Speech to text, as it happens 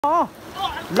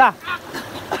ला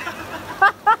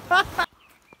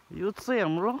यो चाहिँ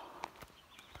हाम्रो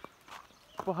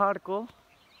पहाडको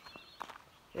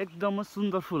एकदम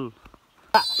सुन्दर फुल।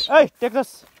 ए टेकस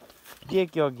के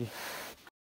अघि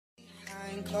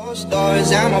Closed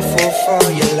doors, I'm a fool for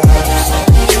your love.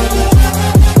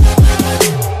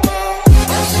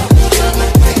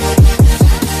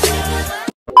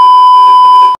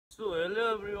 So hello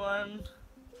everyone,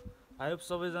 I hope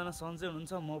सबैजना सन्चै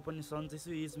हुनुहुन्छ। म पनि सन्चै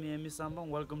छु। Is me Amy साम्बङ।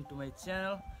 Welcome to my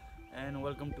channel and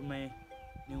welcome to my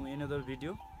new another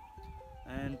video.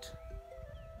 And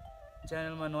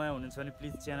च्यानलमा नयाँ हुनुहुन्छ भने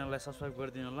प्लिज च्यानललाई सब्सक्राइब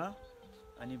गरिदिनु होला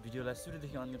अनि भिडियोलाई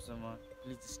सुरुदेखि अन्तिमसम्म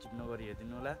प्लिज स्किप नगरी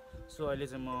हेरिदिनु होला। सो अहिले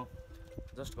चाहिँ म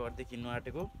जस्ट घरदेखि हिँड्नु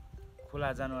आँटेको, खोला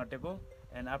जानु आँटेको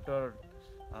एन्ड आफ्टर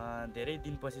धेरै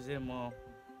दिनपछि चाहिँ म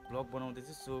भ्लग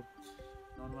बनाउँदैछु। सो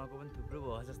नुहाको पनि थुप्रो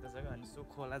भयो जस्तो छ अनि सो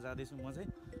खोला जाँदैछु म चाहिँ।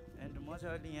 एन्ड म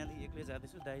चाहिँ अहिले यहाँदेखि एक्लै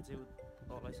जाँदैछु, दाइ चाहिँ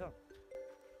तलै छ।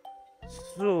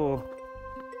 सो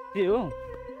के हो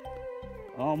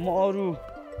म अरू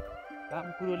काम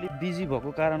कुरोले बिजी भएको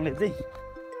कारणले चाहिँ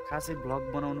खासै भ्लग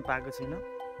बनाउनु पाएको छैन।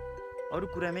 अरू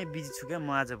कुरामै बिजी छु क्या म,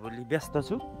 आजभोलि व्यस्त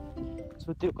छु। सो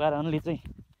त्यो कारणले चाहिँ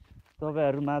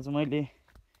तपाईँहरूमाझ मैले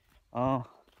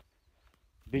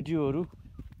भिडियोहरू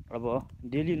अब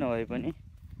डेली नभए पनि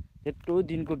त्यत्रो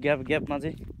दिनको ग्यापमा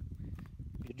चाहिँ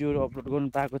भिडियोहरू अपलोड गर्नु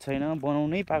पाएको छैन,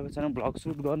 बनाउनै पाएको छैन, भ्लग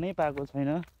सुट गर्नै पाएको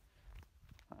छैन।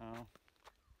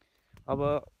 अब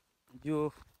यो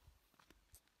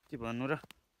के भन्नु र,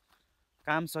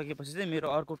 काम सकेपछि चाहिँ मेरो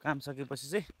अर्को काम सकेपछि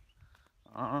चाहिँ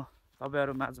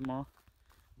तपाईँहरूमाझ म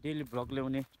डेली भ्लग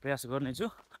ल्याउने प्रयास गर्नेछु।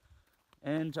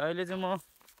 एन्ड अहिले चाहिँ म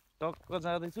टक्क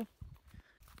जाँदैछु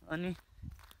अनि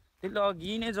त्यसले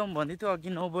अघि नै जाउँ भन्दै थियो, अघि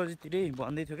 9 बजीतिरै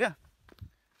भन्दै थियो क्या।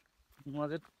 म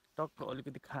चाहिँ टक्क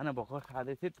अलिकति खाना भर्खर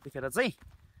खाँदै थिएँ त्यतिखेर चाहिँ,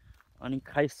 अनि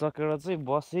खाइसकेर चाहिँ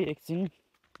बसेँ एकछिन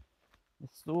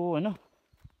यसो होइन।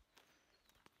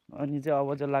 अनि चाहिँ अब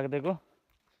चाहिँ लाग्दैको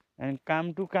एन्ड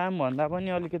काम टु काम भन्दा पनि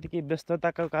अलिकति केही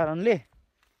व्यस्तताको कारणले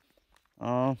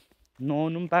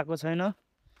नुहाउनु पनि पाएको छैन।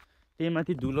 त्यही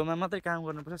माथि धुलोमा मात्रै काम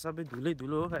गर्नुपर्छ, सबै धुलै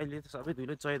धुलो हो अहिले त, सबै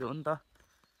धुलै चहिरो हो नि त।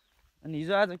 अनि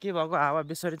हिजो आज के भएको हावा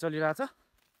बेसरी चलिरहेछ।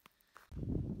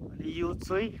 अनि यो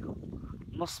चाहिँ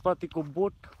नस्पतिको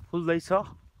बोट फुल्दैछ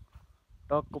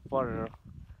टक्क परेर,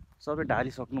 सबै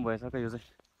ढालिसक्नु भएछ क्या। यो चाहिँ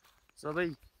सबै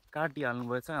काटिहाल्नु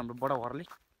भएछ हाम्रो बडाघरले।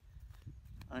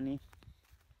 अनि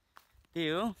त्यही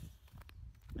हो,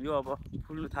 यो अब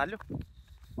फुल्नु थाल्यो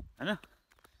होइन।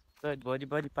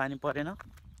 भरिभरि पानी परेन,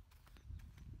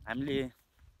 हामीले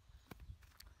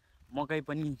मकै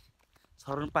पनि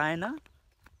छर्नु पाइन्न।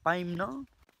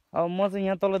 अब म चाहिँ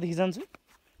यहाँ तलदेखि जान्छु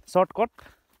सर्टकट,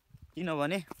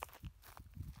 किनभने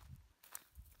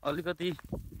अलिकति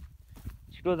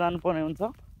छिटो जानुपर्ने हुन्छ,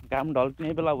 घाम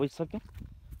ढल्किने बेला भइसक्यो।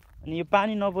 अनि यो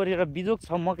पानी नपरेर बिजोग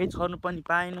छ, मकै छर्नु पनि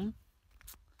पाएनौँ,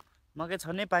 मकै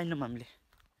छर्नै पाएनौँ हामीले।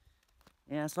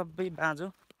 यहाँ सबै बाँझो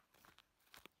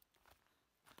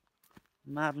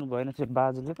मार्नु भएन थियो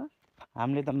बाजुले त,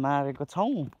 हामीले त मारेको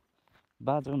छौँ,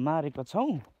 बाजु मारेको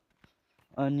छौँ।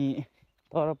 अनि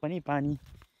तर पनि पानी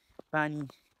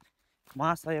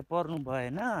महाशय पर्नु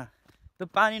भएन। त्यो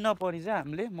पानी नपरि चाहिँ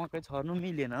हामीले मकै छर्नु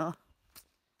मिलेन,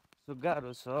 सो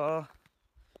गाह्रो छ।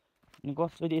 अनि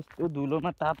कसरी यस्तो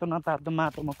धुलोमा तातो नतातो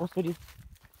माटोमा कसरी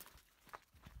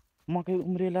मकै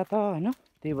उम्रेला त होइन।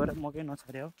 त्यही भएर मकै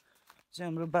नछर्यो चाहिँ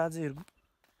हाम्रो बाजेहरूको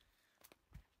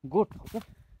गोठ हो क्या।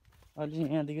 अहिले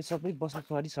यहाँदेखि सबै बसा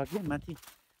छरिसक्यो, माथि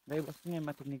गाई बस्तु यहाँ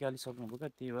माथि निकालिसक्नुभयो क्या।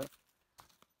 त्यही भएर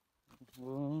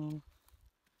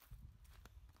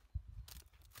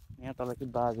यहाँ तलको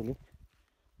बाजेले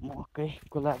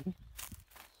मकैको लागि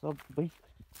सबै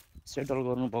सेटल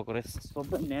गर्नुभएको रहेछ,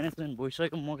 सबै म्यानेजमेन्ट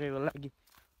भइसक्यो मकैको लागि।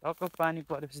 टक्क पानी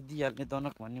परेपछि दिइहाल्ने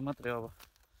दनक भन्ने मात्रै। अब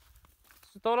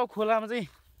तल खोलामा चाहिँ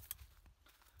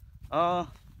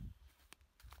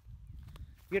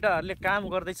केटाहरूले काम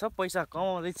गर्दैछ, पैसा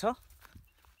कमाउँदैछ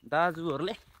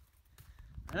दाजुहरूले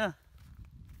होइन।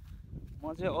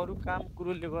 म चाहिँ अरू काम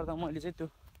कुरोले गर्दा मैले चाहिँ त्यो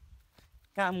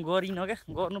काम गरिनँ क्या,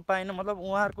 गर्नु पाइनँ। मतलब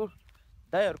उहाँहरूको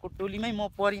दाइहरूको टोलीमै म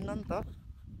परिनँ नि त।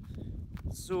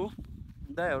 सो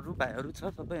दाइहरू भाइहरू छ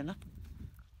सबै होइन।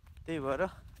 त्यही भएर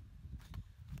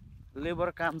लेबर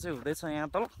काम चाहिँ हुँदैछ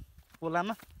यहाँ तल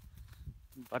खोलामा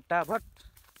भट्टाभट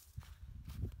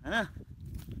होइन।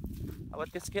 अब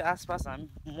त्यसकै आसपास हामी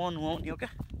म नुहाउने हो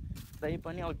क्या। दाइ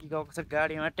पनि अघि गएको छ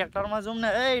गाडीमा, ट्र्याक्टरमा जाउँ न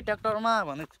ए ट्र्याक्टरमा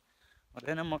भन्दै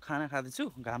हुँदैन। म खाना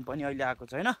खाँदैछु, घाम पनि अहिले आएको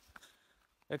छैन,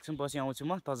 एकछिन पछि आउँछु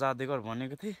म, त जाँदै गर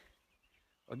भनेको थिएँ,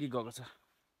 अघि गएको छ।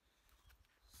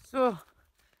 सो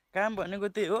काम भनेको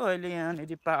त्यही हो, अहिले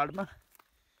यहाँनिर पाहाडमा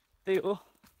त्यही हो,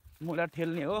 मुला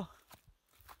ठेल्ने हो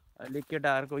अहिले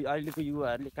केटाहरूको अहिलेको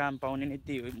युवाहरूले काम पाउने नि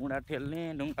त्यही हो, मुढा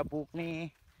ठेल्ने, ढुङ्गा बोक्ने,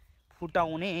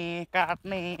 फुटाउने,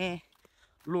 काट्ने,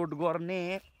 लोड गर्ने,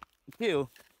 त्यही हो।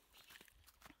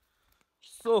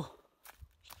 सो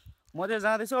म चाहिँ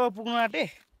जाँदैछु, अब पुग्नु आँटेँ।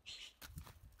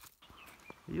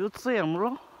 यो चाहिँ हाम्रो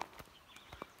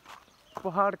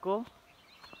पहाडको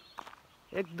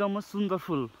एकदमै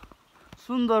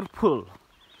सुन्दर फुल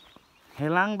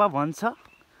हेलाङ्बा भन्छ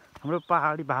हाम्रो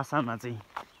पहाडी भाषामा चाहिँ,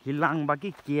 हिलाङ्बा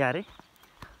कि के अरे।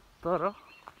 तर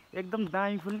एकदम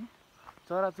दामी फुल्ने,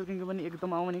 चराचुरुङ्गी पनि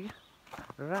एकदम आउने कि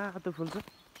रातो फुल छ,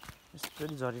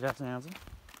 यसरी झरिरहेको छ यहाँ चाहिँ।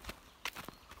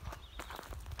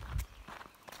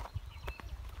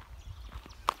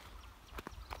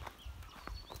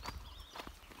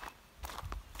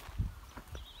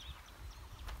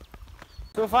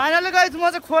 सो फाइनली गाइज म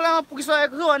चाहिँ खोलामा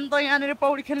पुगिसकेको छु। अनि त यहाँनिर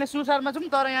पौडी खेल्ने सुसारमा छौँ,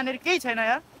 तर यहाँनिर केही छैन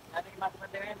यार।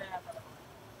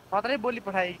 खतरै बोली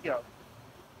पठाएँ कि अब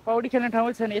पौडी खेल्ने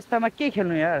ठाउँ छैन, यस्तामा के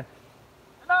खेल्नु यार।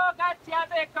 हेलो गाइस, यहाँ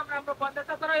चाहिँ एकदम राम्रो बन्दैछ,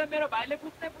 तर यो मेरो भाइले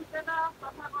बुझ्दैन,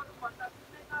 सफा गर्नु भन्दा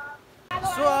बुझ्दैन।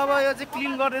 सो अब यो चाहिँ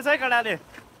क्लिन गर्दैछ है केटाले।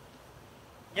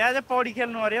 यहाँ चाहिँ पौडी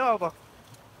खेल्नु अरे हो। अब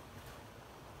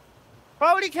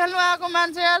पौडी खेल्नु आएको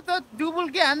मान्छे यार त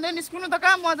डुबुल्की हान्दै निस्किनु त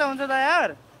कहाँ मजा हुन्छ त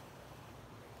यार।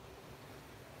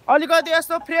 अलिकति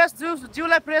यस्तो फ्रेस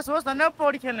जिउलाई फ्रेस होस् भनेर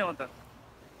पौडी खेल्ने हो त,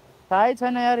 थाहै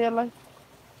छैन यार यसलाई।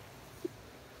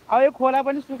 अब यो खोला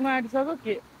पनि सुक्न आँटिसक्यो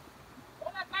के।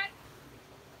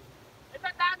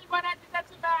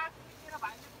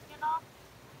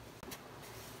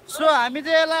 सो हामी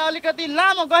चाहिँ यसलाई अलिकति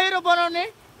लामो गहिरो बनाउने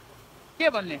के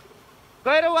भन्ने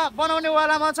गहिरो बनाउने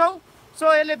वालामा छौँ।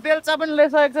 सो यसले बेल्चा पनि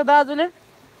ल्याइसकेको छ दाजुले।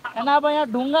 अनि अब यहाँ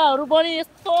ढुङ्गाहरू पनि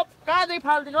यस्तो कहाँदेखि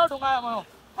फालिदिनु हो ढुङ्गामा,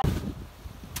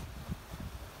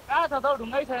 कहाँ छ त हौ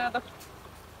ढुङ्गै छैन त।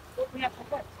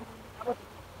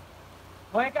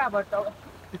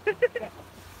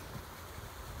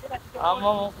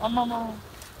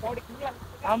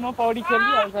 आम्मा पौडी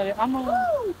खेलिहाल्छ अरे। आम्मा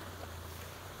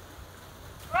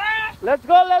let's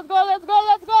go let's go let's go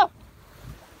let's go.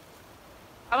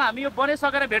 अब हामी यो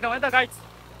बनाइसकेर भेटौँ है त गाइस।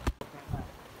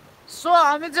 सो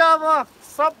हामी चाहिँ अब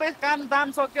सबै काम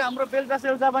दाम सक्यो, हाम्रो बेल्चा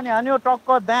सेल्चा पनि हान्यो,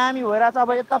 टक्क दामी भइरहेछ।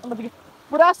 अब यतापट्टि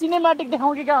पुरा सिनेमेटिक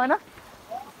देखाउँ कि क्या होइन।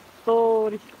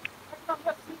 सोरी के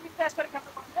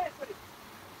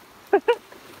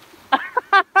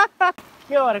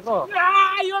गरेको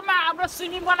यो हाम्रो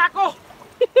स्विमिङ बनाएको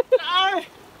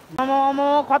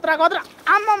आमा खतरा खतरा।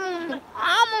 आमा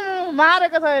आमा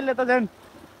मारेको छ यसले त झन्।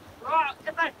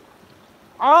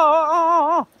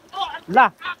 ल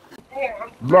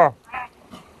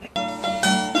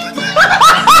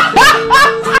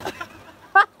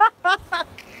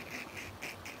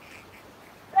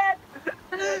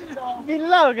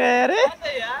बिल्ला हो गया अरे,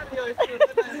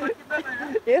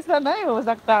 ऐसा नहीं हो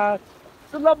सकता।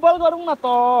 तो लब्बल करूँ ना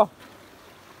तो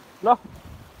लो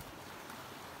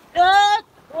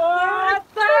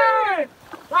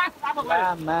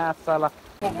माशाल्लाह।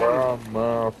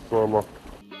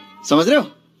 समझ रहे हो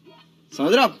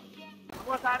आप?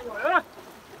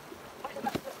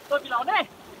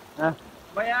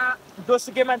 यहाँ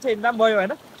दोस्रो मान्छे हिँड्दा पनि भयो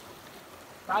होइन।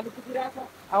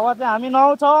 अब चाहिँ हामी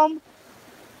नुहाउँछौँ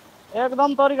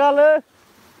एकदम तरिकाले।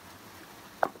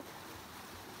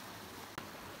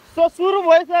 सो सुरु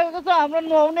भइसकेको छ हाम्रो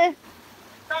नुहाउने।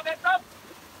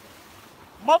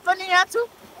 म पनि यहाँ छु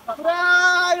पुरा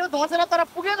यो धसेर, तर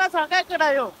पुगेन छ क्या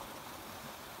केटा, यो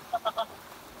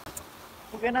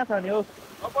पुगेन छ नि हो।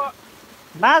 अब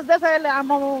नाच्दैछ यसले।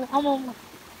 आमा आमा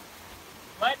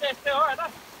यस्तै हो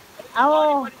होइन। आमा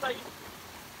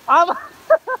आमा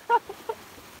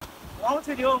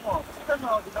आउँछु नि हौ म, किन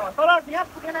नआउँदिनँ। तर यहाँ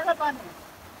पुगेन क्या पानी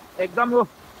एकदम हो,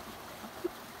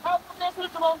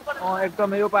 एकदम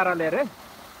यो पाराले अरे।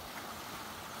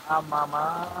 आमामा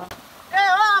ए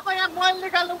हो अब यहाँ मैल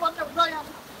निकाल्नु पर्ने हुन्छ। यहाँ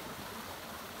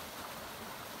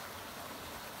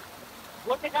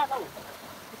गोटे कहाँ छ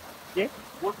के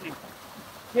गोट्ने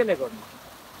केले गर्नु।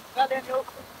 कहाँ ल्याउने हो?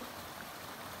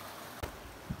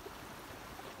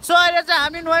 सो अहिले चाहिँ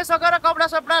हामी नुहाइसकेर कपडा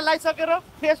सपडा लगाइसकेर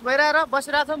फ्रेस भइरहेर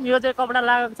बसिरहेको छौँ। यो चाहिँ कपडा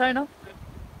लागेको छैन,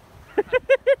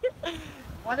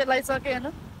 म चाहिँ लगाइसकेँ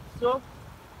होइन। सो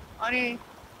अनि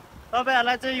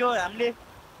तपाईँहरूलाई चाहिँ यो हामीले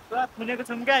पुरा थुनेको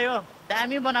छौँ क्या, यो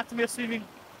दामी बनाएको छौँ यो स्विमिङ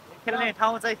खेल्ने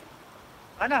ठाउँ चाहिँ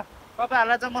होइन।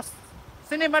 तपाईँहरूलाई चाहिँ म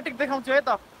सिनेमेटिक देखाउँछु है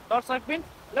त दर्शकबिन।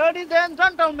 लेडिज एन्ड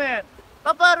जेन्टलमेन,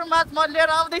 तपाईँहरू माझ म लिएर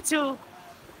आउँदैछु।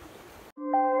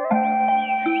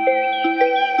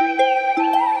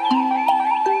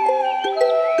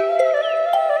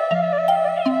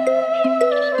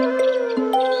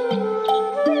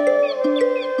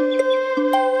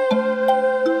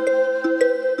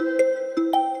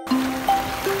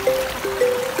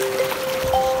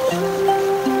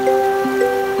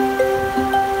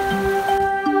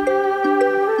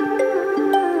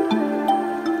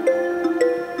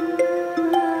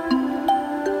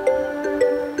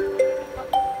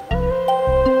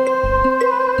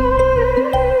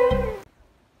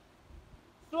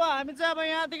 हामी चाहिँ अब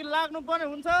यहाँदेखि लाग्नुपर्ने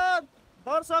हुन्छ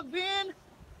दर्शकबिन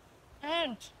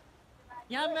एन्ड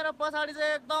यहाँ मेरो पछाडि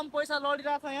चाहिँ एकदम पैसा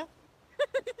लडिरहेको छ यहाँ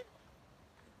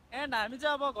एन्ड हामी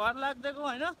चाहिँ अब घर लाग्दैको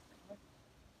होइन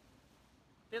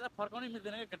त्यता फर्काउनै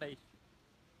मिल्दैन क्या केटा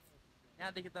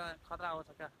यहाँदेखि त खतरा आउँछ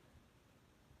क्या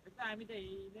हामी त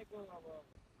हिँडेको अब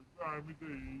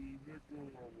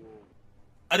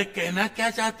अरे कहना क्या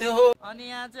चाहते हो? अनि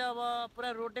यहाँ चाहिँ अब पुरा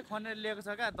रोडै खनेर लिएको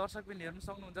छ क्या दर्शक पनि हेर्नु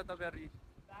सक्नुहुन्छ तपाईँहरू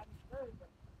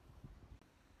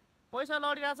पैसा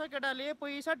लडिरहेको छ केटाले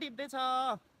पैसा टिप्दैछ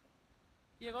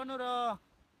के गर्नु र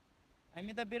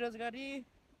हामी त बेरोजगारी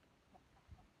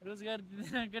रोजगार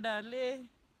दिँदैन केटाहरूले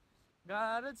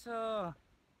गाह्रो छ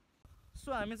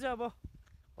सो हामी चाहिँ अब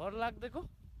घर लाग्दैको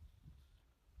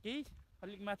केही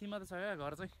अलिक माथि मात्र छ क्या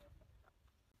घर चाहिँ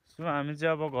सो हामी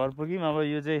चाहिँ अब घर पुग्यौँ अब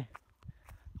यो चाहिँ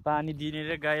पानी दिने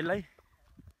रे गाईलाई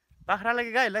बाख्रालाई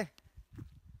कि गाईलाई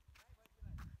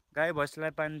गाई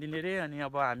भैँसीलाई पानी दिने रे अनि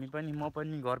अब हामी पनि म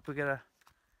पनि घर पुगेर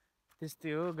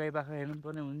त्यस्तै हो गाई बाख्रा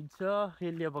हेर्नुपर्ने हुन्छ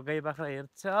यसले अब गाई बाख्रा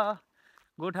हेर्छ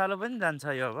गोठालो पनि जान्छ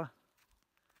यो अब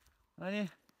अनि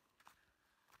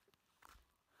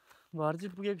घर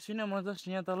चाहिँ पुगेको छुइनँ म जस्ट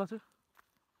यहाँ तल छु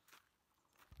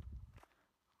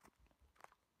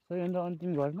सेकेन्ड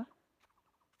अन्तिम घरमा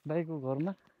दाइको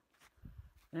घरमा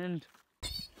एन्ड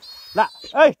ला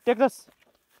ऐ टेक्स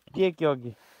के अघि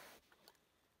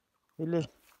यसले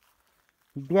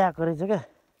बिहा गरेछ क्या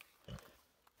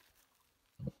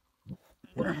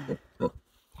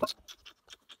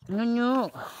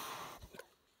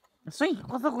सही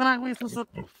कस्तो गनाएको यस्तो सोट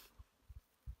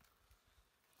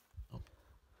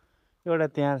एउटा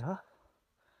त्यहाँ छ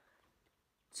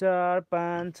 4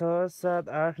 5 6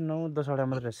 7 8 9 10वटा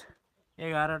मात्रै रहेछ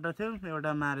 11वटा थियो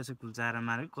एउटा मारेछ खुल्चाएर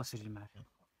मारेको कसरी मार्यो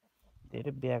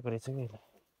धेरै बिहाको रहेछ कि यसले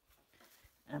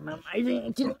आमा अहिले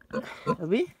एकछिन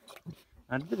अबि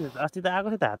अस्ति त आएको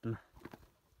थियो त हातमा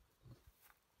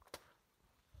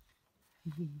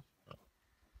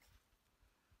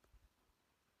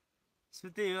सो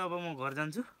त्यही हो अब म घर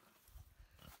जान्छु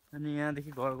अनि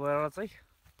यहाँदेखि घर गएर चाहिँ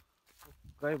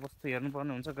गाई बस्तु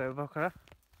हेर्नुपर्ने हुन्छ गाई बाख्रा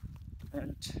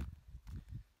एन्ड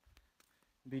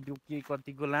भिडियो के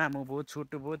कतिको लामो भयो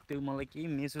छोटो भयो त्यो मलाई केही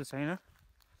मेसो छैन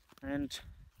एन्ड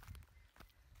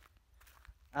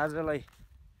आजलाई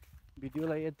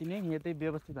भिडियोलाई यति नै यतै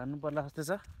व्यवस्थित हान्नु पर्ला जस्तो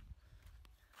छ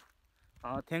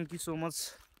thank you so much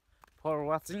for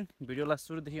watching भिडियोलाई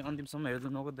सुरुदेखि अन्तिमसम्म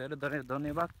हेरिदिनुको धेरै धेरै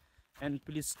धन्यवाद एन्ड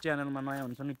प्लिज च्यानलमा नयाँ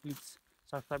हुन्छ भने please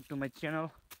subscribe to my channel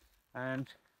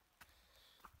and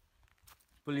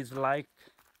please like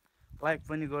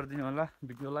पनि गरिदिनु होला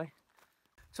भिडियोलाई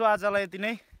सो आजलाई यति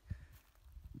नै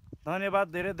धन्यवाद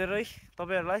धेरै धेरै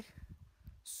तपाईँहरूलाई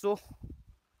सो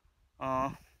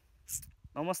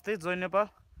नमस्ते जय नेपाल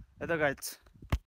यता गाइज